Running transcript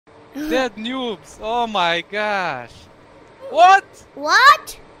Dead noobs. Oh my gosh. What?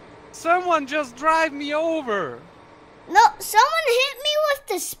 What? Someone just drive me over. No, someone hit me with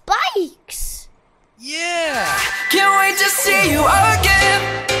the spikes. Yeah. Can't wait to see you again.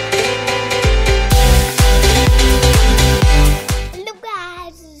 Hello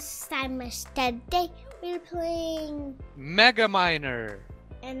guys, it's time today we're playing Mega Miner.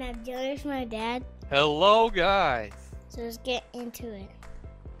 and I've joined my dad. Hello guys. So let's get into it.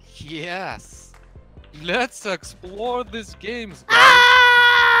 Yes. Let's explore these games, guys. Ah!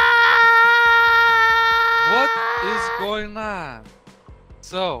 What is going on?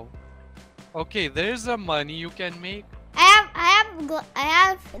 So, okay, there's a money you can make. I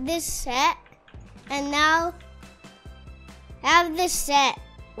have this set, and now I have this set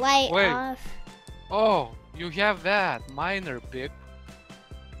right Wait. off. Oh, you have that miner pick.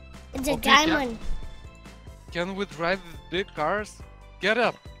 It's a Okay, diamond. Can we drive these big cars? Get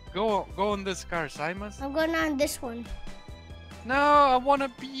up. Go in this car, Simon. I'm going on this one. No, I wanna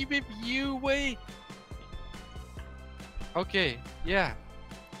be with you. Wait. Okay, yeah.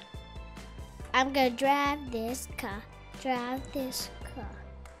 I'm gonna drive this car. Drive this car.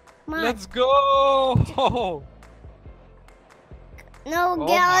 Come on. Let's go. No, Oh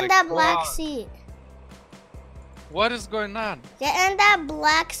get on my that black God. seat. What is going on? Get on that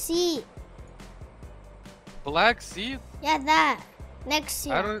black seat. Black seat? Yeah, that. Next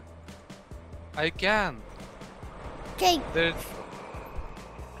seat. I can't. Okay, There's.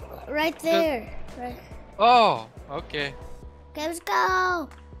 right there. Right. Oh, okay. Okay, let's go.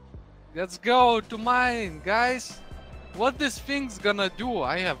 Let's go to mine, guys. What this thing's gonna do?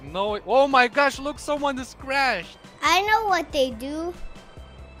 I have no. Oh my gosh! Look, someone is crashed. I know what they do.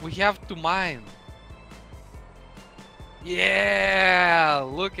 We have to mine. Yeah!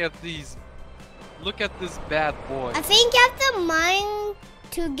 Look at these. Look at this bad boy. I think you have to mine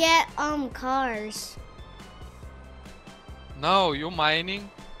to get cars. No, you're mining,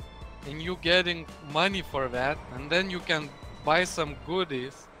 and you getting money for that, and then you can buy some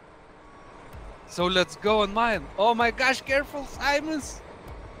goodies. So let's go and mine. Oh my gosh! Careful, Simons.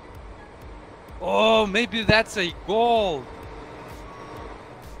 Oh, maybe that's a gold.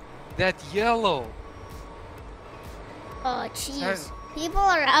 That yellow. Oh, jeez. People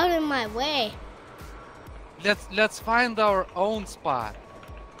are out in my way. Let's find our own spot.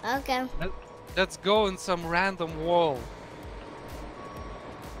 Okay. Let's go in some random wall.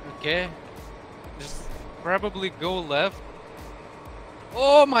 Okay. Just probably go left.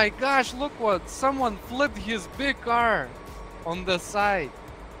 Oh my gosh, look what someone flipped his big car on the side.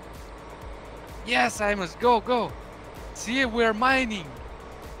 Yes, I must go. See, we're mining.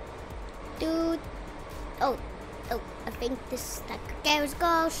 Dude. Oh, I think this is stuck. Okay, let's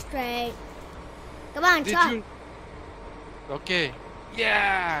go straight. Come on, Did chop. you? Okay.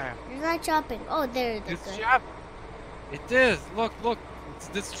 Yeah. There's not chopping. Oh, there. It's Good. sharp. It is. Look. It's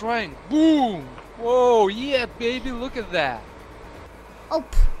destroying. Boom. Whoa. Yeah, baby. Look at that. Oh,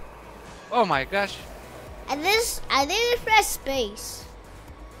 Oh my gosh. I didn't press space.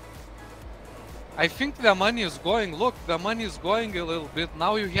 I think the money is going. Look, the money is going a little bit.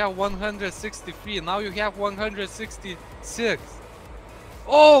 Now you have 163. Now you have 166.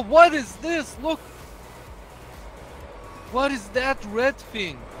 Oh, what is this? Look. What is that red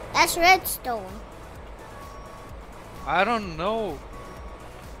thing? That's redstone. I don't know.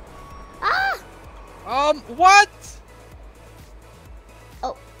 Ah! What?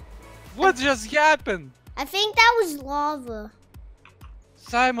 Oh, What just happened? I think that was lava.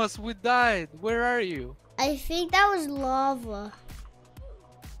 Simus, we died. Where are you? I think that was lava.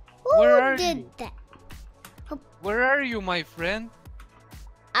 Where Who are did you? that? Where are you, my friend?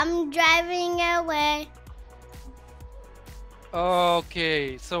 I'm driving away.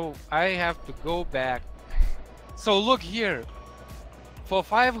 Okay, so I have to go back. So look here. For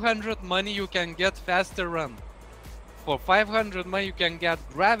 500 money you can get faster run. For 500 money you can get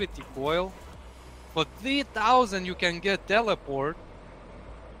gravity coil. For 3,000 you can get teleport.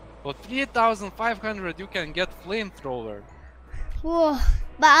 For 3,500 you can get flamethrower. Whoa,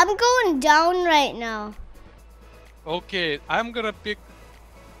 but I'm going down right now. Okay, I'm gonna pick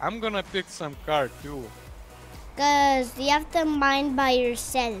some car too. Cause you have to mine by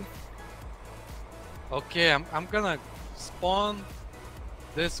yourself. Okay, I'm gonna spawn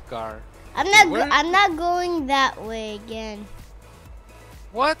this car. I'm not going that way again.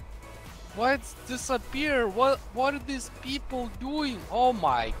 What? Why it's disappear? What are these people doing? Oh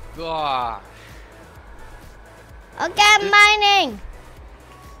my god. Okay, I'm mining.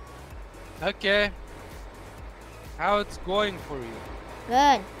 Okay. How it's going for you?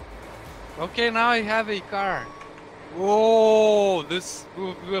 Good. Okay, now I have a car. Oh, this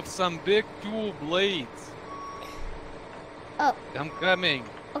with some big two blades. Oh, I'm coming.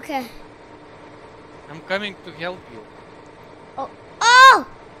 okay. I'm coming to help you. Oh, oh!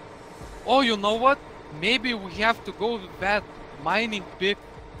 Oh, you know what? Maybe we have to go to that mining pit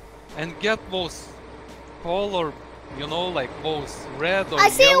and get those color, you know, like those red or I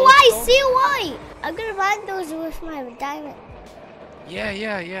see yellow why, stone. see why. I'm gonna mine those with my diamond.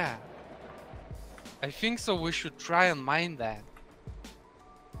 Yeah. I think so. We should try and mine that.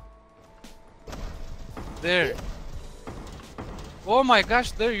 There. Oh my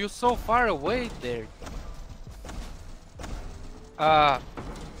gosh, there, you're so far away there.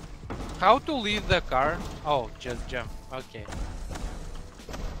 How to leave the car? Oh, just jump. Okay.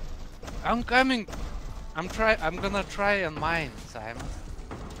 I'm coming. I'm gonna try and mine, Simon.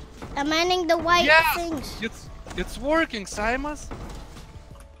 I'm mining the white Yes! things. It's working, Simus.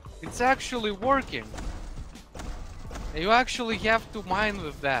 It's actually working. You actually have to mine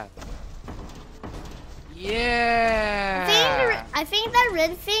with that. Yeah. I think that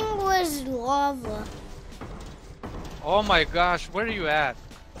red thing was lava. Oh my gosh, where are you at?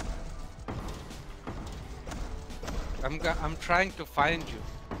 I'm trying to find you.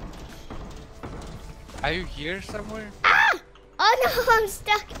 Are you here somewhere? Ah! Oh no, I'm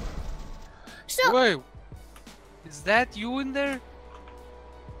stuck. So Wait, is that you in there?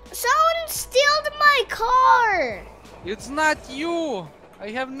 someone stole my car. It's not you. I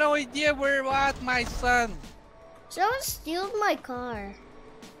have no idea where you're at, my son. Someone stole my car.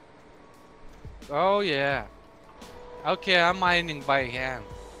 Oh yeah. Okay, I'm mining by hand.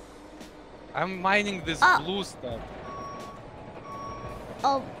 I'm mining this Oh. blue stuff.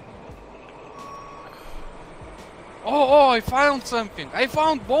 Oh, Oh, I found something. I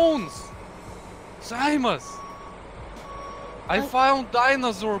found bones. Simus. I Oh. found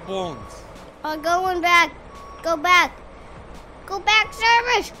dinosaur bones. I'm going back. Go back. Go back,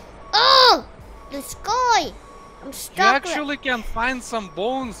 service. Oh, the sky. I'm You stuck. right- actually can find some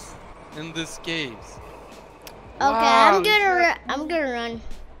bones in this caves. Okay, Wow, I'm gonna run. I'm gonna run.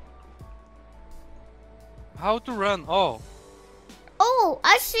 How to run? Oh, Oh,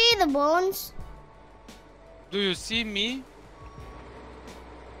 I see the bones. do you see me?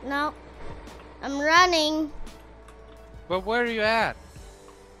 No, I'm running. But where are you at?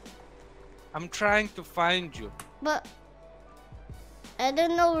 I'm trying to find you. But I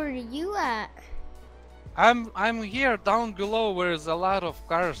don't know where you at. I'm here down below where there's a lot of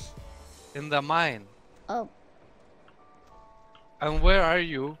cars in the mine. Oh, And where are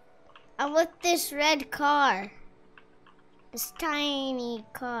you? I'm with this red car. This tiny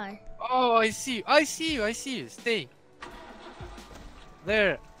car. Oh, I see you. Stay.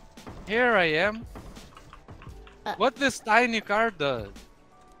 There. Here I am. What this tiny car does?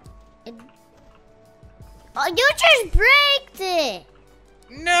 Oh, you just braked it.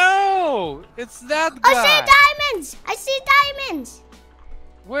 No! It's that I guy. see diamonds. I see diamonds.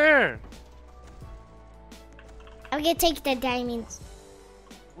 Where? I'm gonna take the diamonds.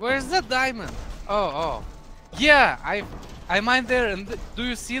 Where's the diamond? Oh. Yeah, I mine there, and do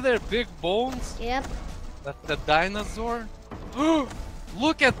you see their big bones? Yep. The dinosaur?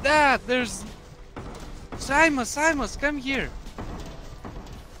 Look at that! There's... Simus, come here.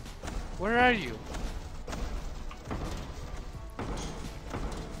 Where are you?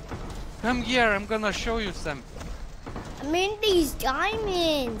 Come here, I'm gonna show you something. I'm in these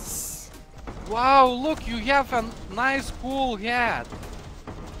diamonds. Wow, look, you have a nice cool hat.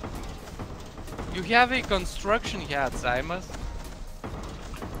 You have a construction hat, Simus.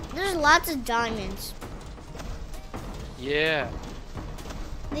 There's lots of diamonds. Yeah.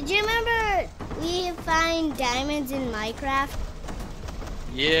 Did you remember we find diamonds in Minecraft?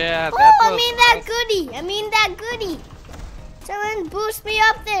 Yeah, Oh, that I was mean that awesome. goodie. I mean that goodie. Someone boost me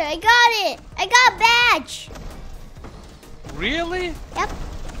up there. I got it. I got a badge. Really? Yep.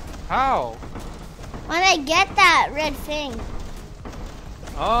 How? When I get that red thing.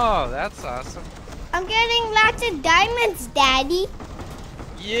 Oh, that's awesome. I'm getting lots of diamonds, Daddy.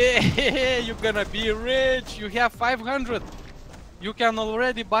 Yeah, you're gonna be rich. You have 500. You can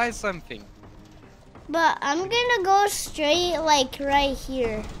already buy something. But I'm gonna go straight like right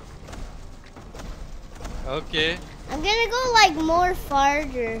here. Okay. I'm gonna go like more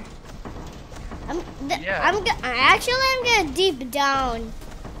farther. Yeah. I'm gonna deep down.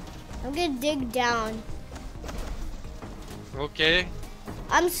 I'm gonna dig down. Okay.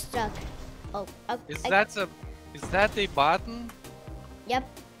 I'm stuck. Oh, Is that a button? Yep.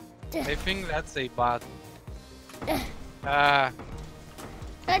 I think that's a button. I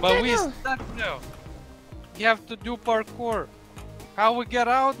But don't we know. stuck now. We have to do parkour. How we get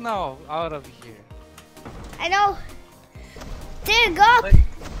out now? Out of here. I know. There you go.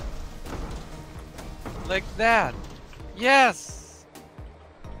 Like that. Yes.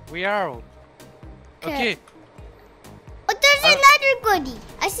 We are out. Okay. Oh, there's another goodie.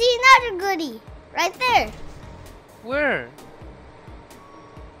 I see another goodie right there. Where?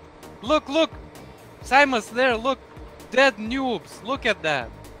 Look, look. Simon's there. Look. Dead noobs. Look at that.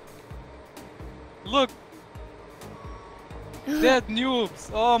 Look. Dead noobs.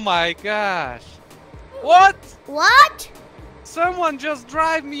 Oh my gosh. What? What? Someone just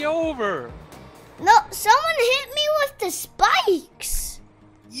drive me over. No, someone hit me with the spikes.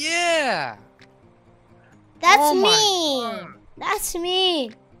 Yeah. That's Oh my mean. God. That's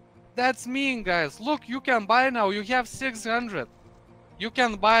mean. That's mean, guys. Look, you can buy now. You have 600. You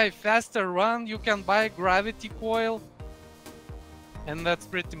can buy faster run. You can buy gravity coil. And that's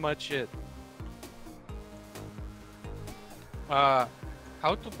pretty much it. How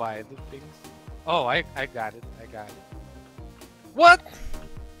to buy the things? Oh, I got it. I got it. What?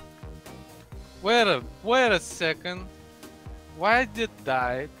 Wait a second. Why did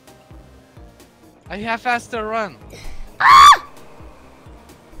die? I have faster run. Ah!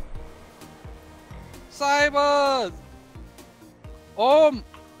 Simon! Oh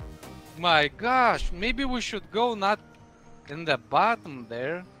my gosh, maybe we should go not in the bottom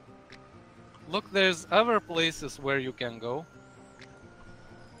there. Look, there's other places where you can go.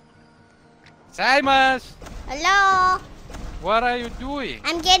 Simon! Hello. What are you doing?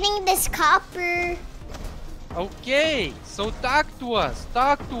 I'm getting this copper. Okay, so talk to us.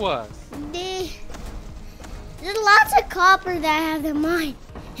 Talk to us. There's lots of copper that I have in mine.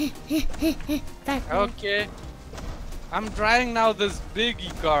 Okay. I'm driving now this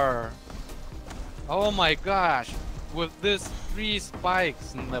biggie car. Oh my gosh. With this 3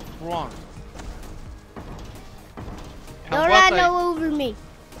 spikes in the front. And Don't what run over me.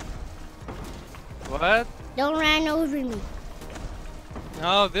 What? Don't run over me.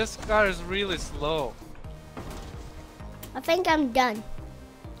 No, this car is really slow. I think I'm done.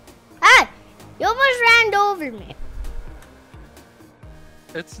 Hey! You almost ran over me.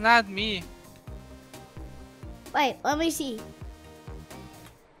 It's not me. Wait, let me see.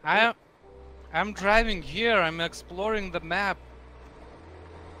 I'm driving here. I'm exploring the map.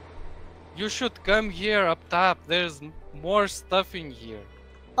 You should come here up top. There's more stuff in here.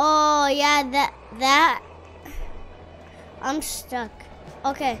 Oh, yeah, that. I'm stuck.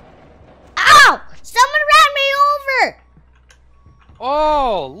 Okay. Ow! Someone ran me over!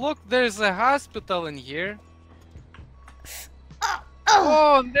 Oh, look, there's a hospital in here. Oh,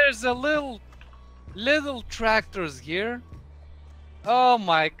 Oh, and there's a little tractors here. Oh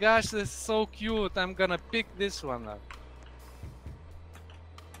my gosh, this is so cute. I'm gonna pick this one up.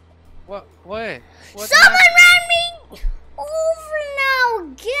 What? Wait. What Someone happened? ran me over now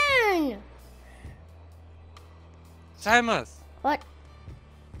again. Simus, What?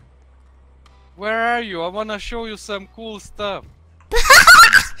 where are you? I wanna show you some cool stuff.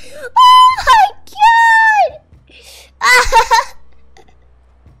 Oh my god!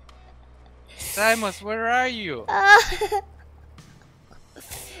 Simus, where are you?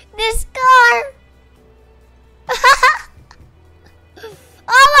 This car.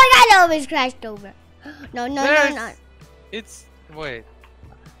 Oh my god, I almost crashed over. No, no, There's- no, no. It's wait.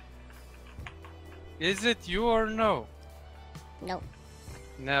 Is it you or no? No.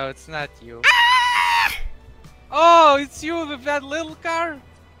 No, it's not you. Ah! Oh, it's you with that little car?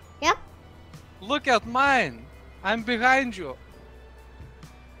 Yep. Look at mine. I'm behind you.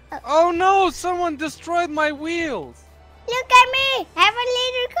 Oh no, someone destroyed my wheels. Look at me. I have a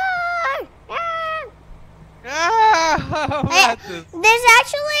little car. Ah. Ah, what is... There's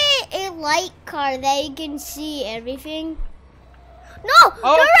actually a light car that you can see everything. No!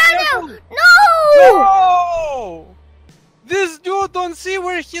 Oh, Don't run out! No! No! This dude don't see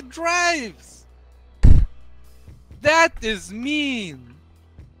where he drives. That is mean.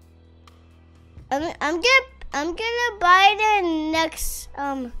 I'm gonna buy the next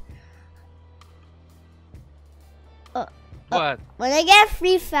What? when I get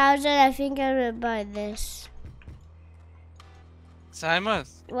 3,000, I think I'm gonna buy this.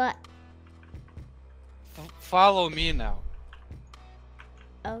 Simus, What? follow me now.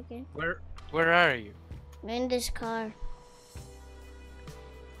 Okay. Where are you? I'm in this car.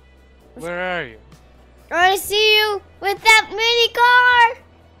 Where are you? I see you with that mini car.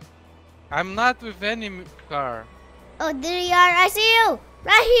 I'm not with any car. Oh, there you are. I see you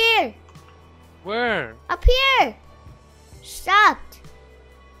right here, Where? up here. Stopped.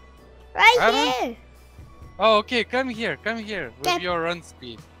 Right I don't- here. Oh, okay, come here with Okay. your run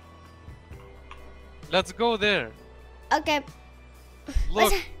speed. Let's go there. Okay.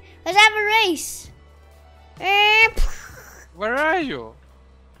 Look, Let's have a race. Where are you?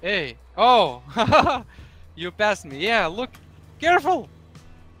 Hey. Oh. You passed me. Yeah, look. Careful.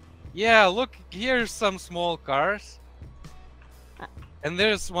 Yeah, look. Here's some small cars. And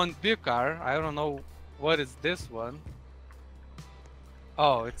there's one big car. I don't know what is this one.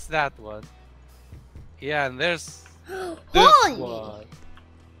 Oh, it's that one. Yeah, and there's this Holy! one.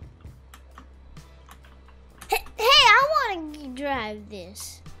 Hey, I want to drive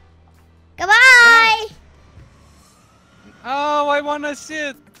this. Goodbye! Oh, I wanna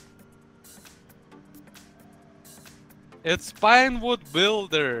sit. It's Pinewood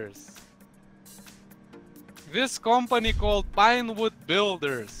Builders. This company called Pinewood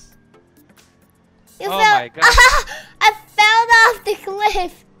Builders. You Oh fell- my god. I fell off the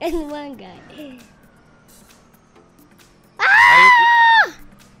cliff in one guy. Ah!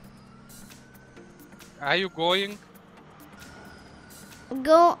 Are you going? I'm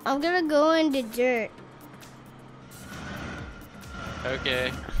gonna go in the dirt.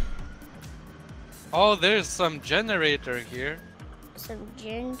 Okay. Oh, there's some generator here. Some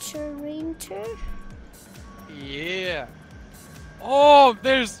generator. Yeah. Oh,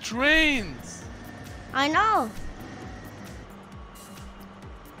 there's trains. I know.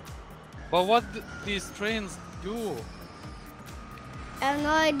 But what these trains do? I have no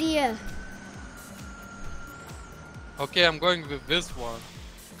idea. Okay, I'm going with this one.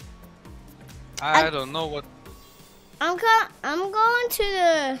 I don't know what. I'm going to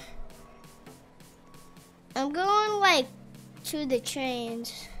the. I'm going like to the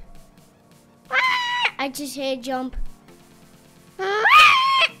trains. I just hit a jump.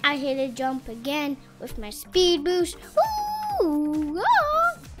 I hit a jump again with my speed boost. Ooh,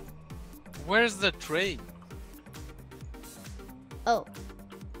 ah. Where's the train? Oh,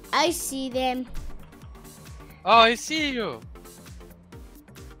 I see them. Oh, I see you.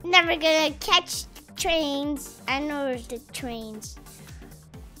 Never gonna catch trains. I know there's the trains.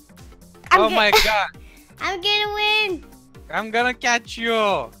 Oh my god. I'm gonna win. I'm gonna catch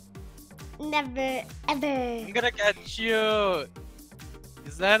you. Never, ever. I'm gonna catch you.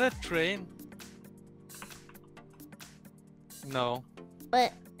 Is that a train? No.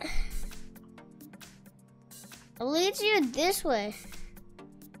 But it leads you this way.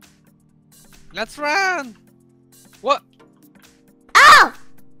 Let's run. What? Oh!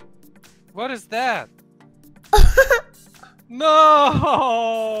 What is that? No!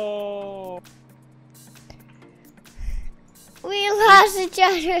 We lost each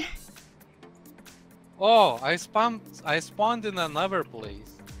other. Oh, I spawned in another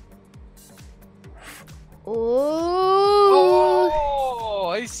place. Ooh. Oh,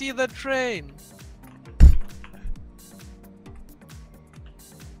 I see the train.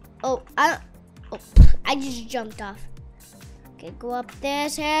 Oh, I just jumped off. Okay, go up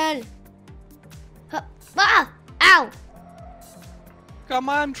this hill. Hup. Ah! Ow! Come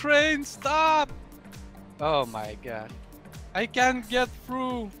on, train, stop! Oh my god. I can't get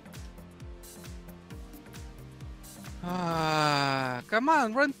through. Ah, come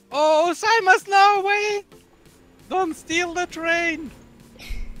on, run. Oh, Simus, no, wait! Don't steal the train!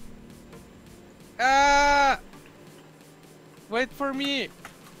 Ah! Wait for me.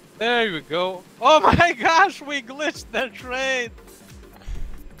 There you go. Oh my gosh, we glitched the train!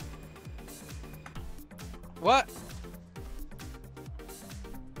 What?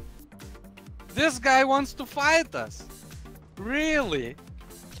 This guy wants to fight us. Really?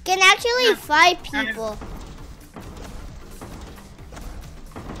 You can actually fight people.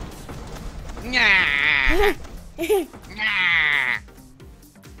 Nah. Nah.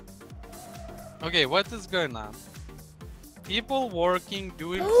 Okay, what is going on? People working,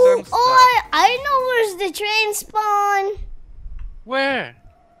 doing some stuff. Oh, I know where's the train spawn. Where?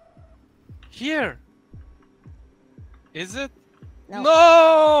 Here. Is it? No.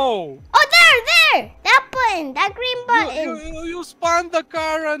 No! Oh, there! That button! That green button! You spawned the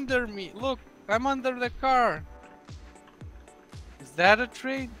car under me. Look, I'm under the car. Is that a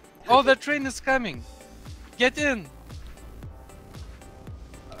train? Oh, the train is coming. Get in.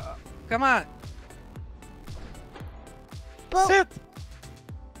 Come on. But Sit.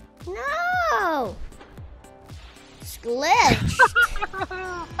 no! It's glitched.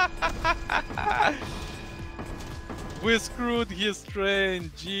 We screwed his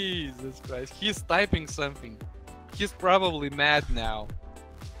train. Jesus Christ. He's typing something. He's probably mad now.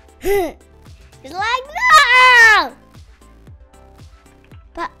 He's like, no!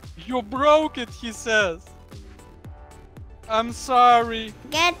 But You broke it, he says. I'm sorry.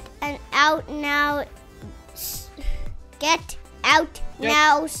 get out now. Get out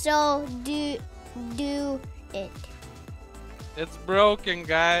now, so do it. It's broken,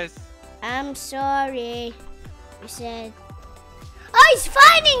 guys. I'm sorry. He said, Oh, he's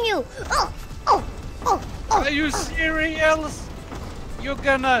fighting you! Oh, oh, oh, oh. Are you serious? You're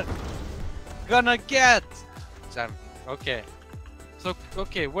gonna get. Okay. So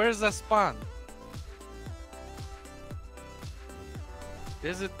okay, where's the spawn?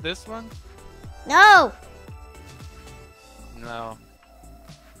 Is it this one? No! No.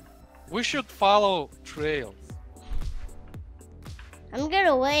 We should follow trails. I'm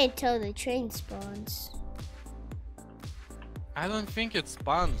gonna wait till the train spawns. I don't think it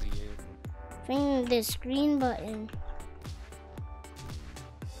spawns yet. Find this green button.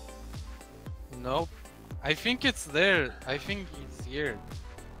 Nope. I think it's there. I think it's here.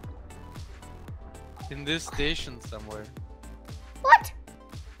 In this station somewhere. What?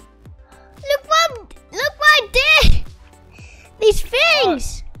 Look what I did! These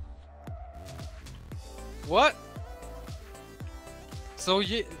things! What? So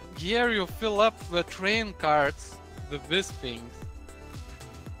here you fill up the train carts with these things.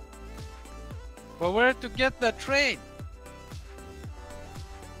 But where to get the train?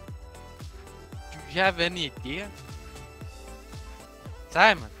 Do you have any idea?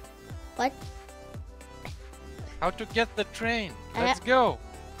 Simon, What? how to get the train? Let's go.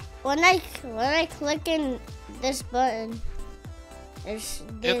 When I click in this button, there's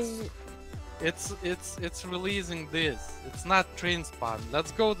this. It's releasing this. It's not train spawn.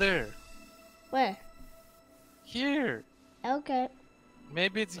 Let's go there. Where? Here. Okay.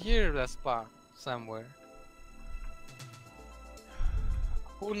 Maybe it's here, the spawn somewhere.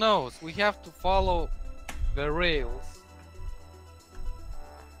 Who knows? We have to follow the rails.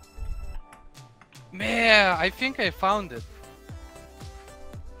 Man, I think I found it.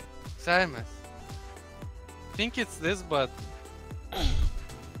 Simon, I think it's this button.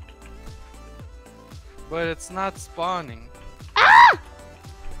 But it's not spawning. Ah!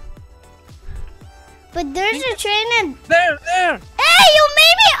 But there's a train in. There! Hey, you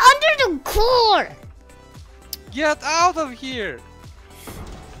made me under the core! Get out of here!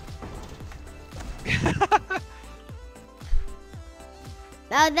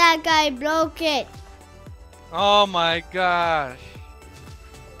 Now that guy broke it. Oh my gosh.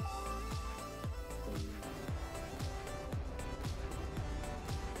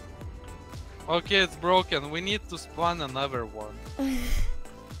 Okay, it's broken. We need to spawn another one.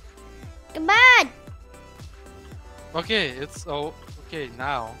 Come on! Okay, it's okay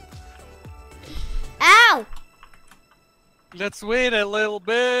now. Ow! Let's wait a little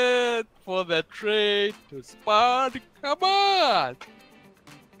bit for the train to spawn. Come on!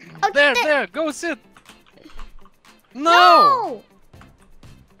 Oh, There, go sit. No!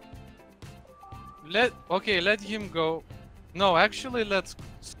 Let him go. No, actually, let's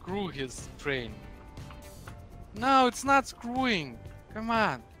screw his train. No, it's not screwing. Come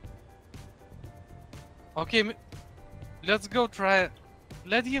on. Okay, let's go try it.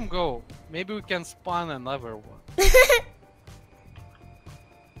 Let him go. Maybe we can spawn another one.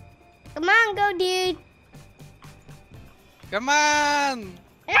 Come on, go, dude. Come on!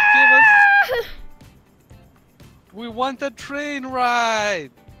 We want a train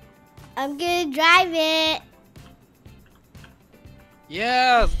ride! I'm gonna drive it.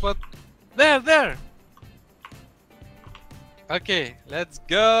 Yes, but there! Okay, let's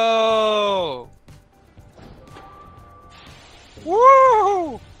go!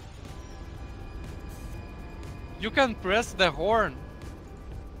 Woo! You can press the horn.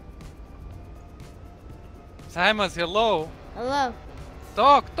 Simon, hello. Hello.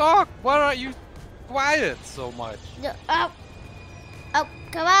 Talk! Why are you quiet so much? Oh,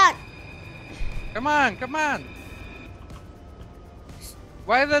 come on. Come on!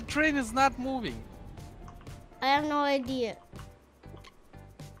 Why the train is not moving? I have no idea.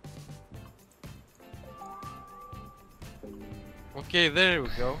 Okay, there we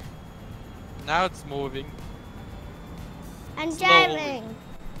go. Now it's moving. I'm Slowly. driving.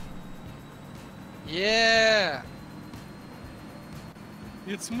 Yeah!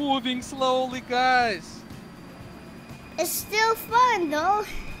 It's moving slowly, guys! It's still fun, though.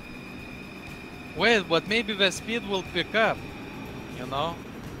 Wait, but maybe the speed will pick up, you know?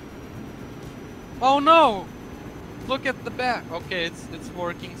 Oh no! Look at the back. Okay, it's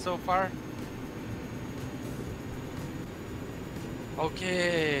working so far.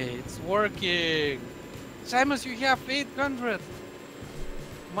 Okay, it's working. Simons, you have 800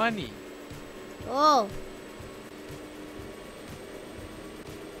 money. Oh.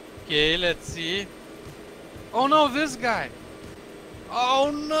 Okay, let's see. Oh no, this guy.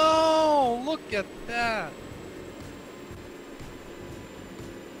 Oh no, look at that.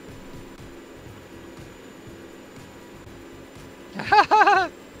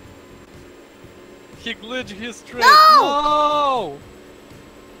 He glitched his train. No! No!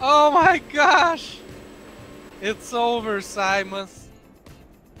 Oh my gosh! It's over, Simus.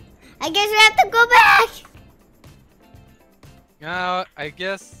 I guess we have to go back. Now, I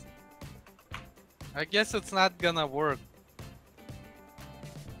guess it's not gonna work.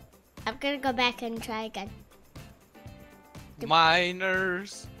 I'm gonna go back and try again.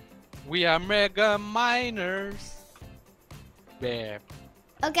 Miners, we are mega miners. Bam.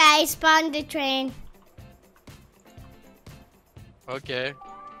 Okay, I spawned the train. Okay.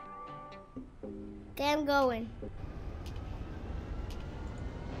 Okay, I'm going.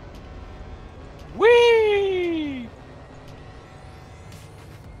 Whee!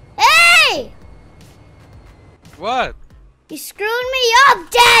 Hey! What? You screwed me up,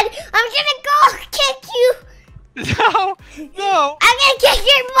 Dad! I'm gonna go kick you! No! No! I'm gonna kick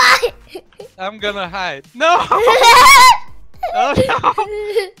your butt! I'm gonna hide. No! Oh no!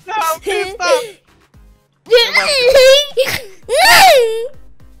 No, please stop!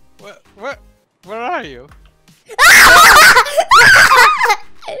 Where are you?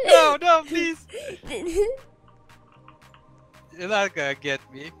 No, no, please! You're not gonna get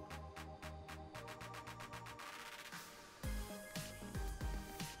me.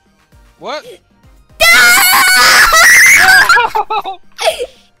 What? No!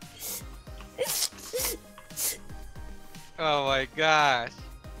 Oh my gosh.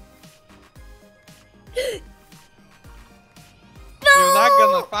 No! You're not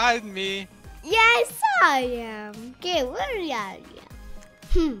gonna find me. Yes, I am. Okay, where are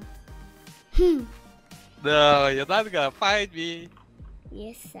you? No, you're not gonna find me.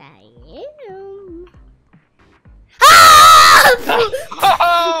 Yes, I am. Ah!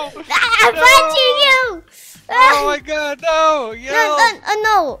 Oh! I'm No! punching you! Oh my god, no! Yo!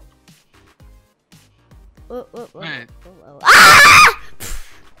 No! Wait. Ah!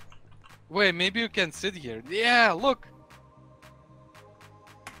 Wait, maybe you can sit here. Yeah, look!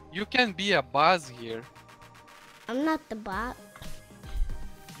 You can be a boss here. I'm not the bot.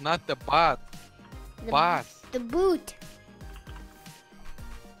 Not the bot. The Boss. The boot.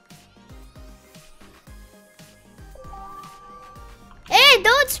 Hey,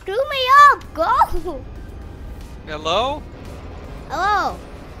 don't screw me up! Go! Hello? Hello?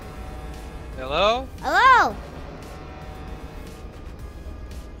 Hello? Hello?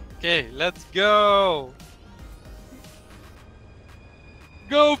 Okay, let's go!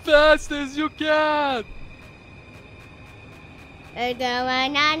 Go fast as you can! We're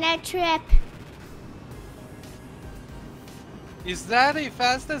going on a trip. Is that the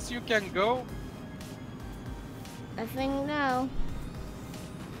fastest you can go? I think no.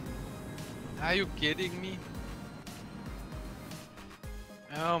 Are you kidding me?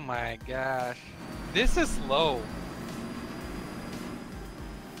 Oh my gosh. This is slow.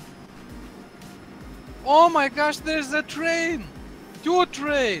 Oh my gosh, there's a train! 2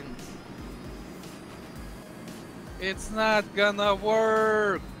 trains! It's not gonna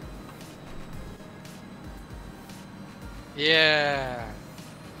work! Yeah.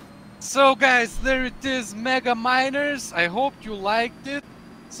 So guys, there it is, Mega Miners. I hope you liked it.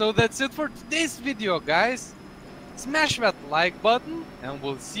 So that's it for today's video, guys. Smash that like button and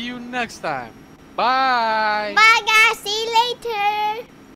we'll see you next time. Bye! Bye guys, see you later.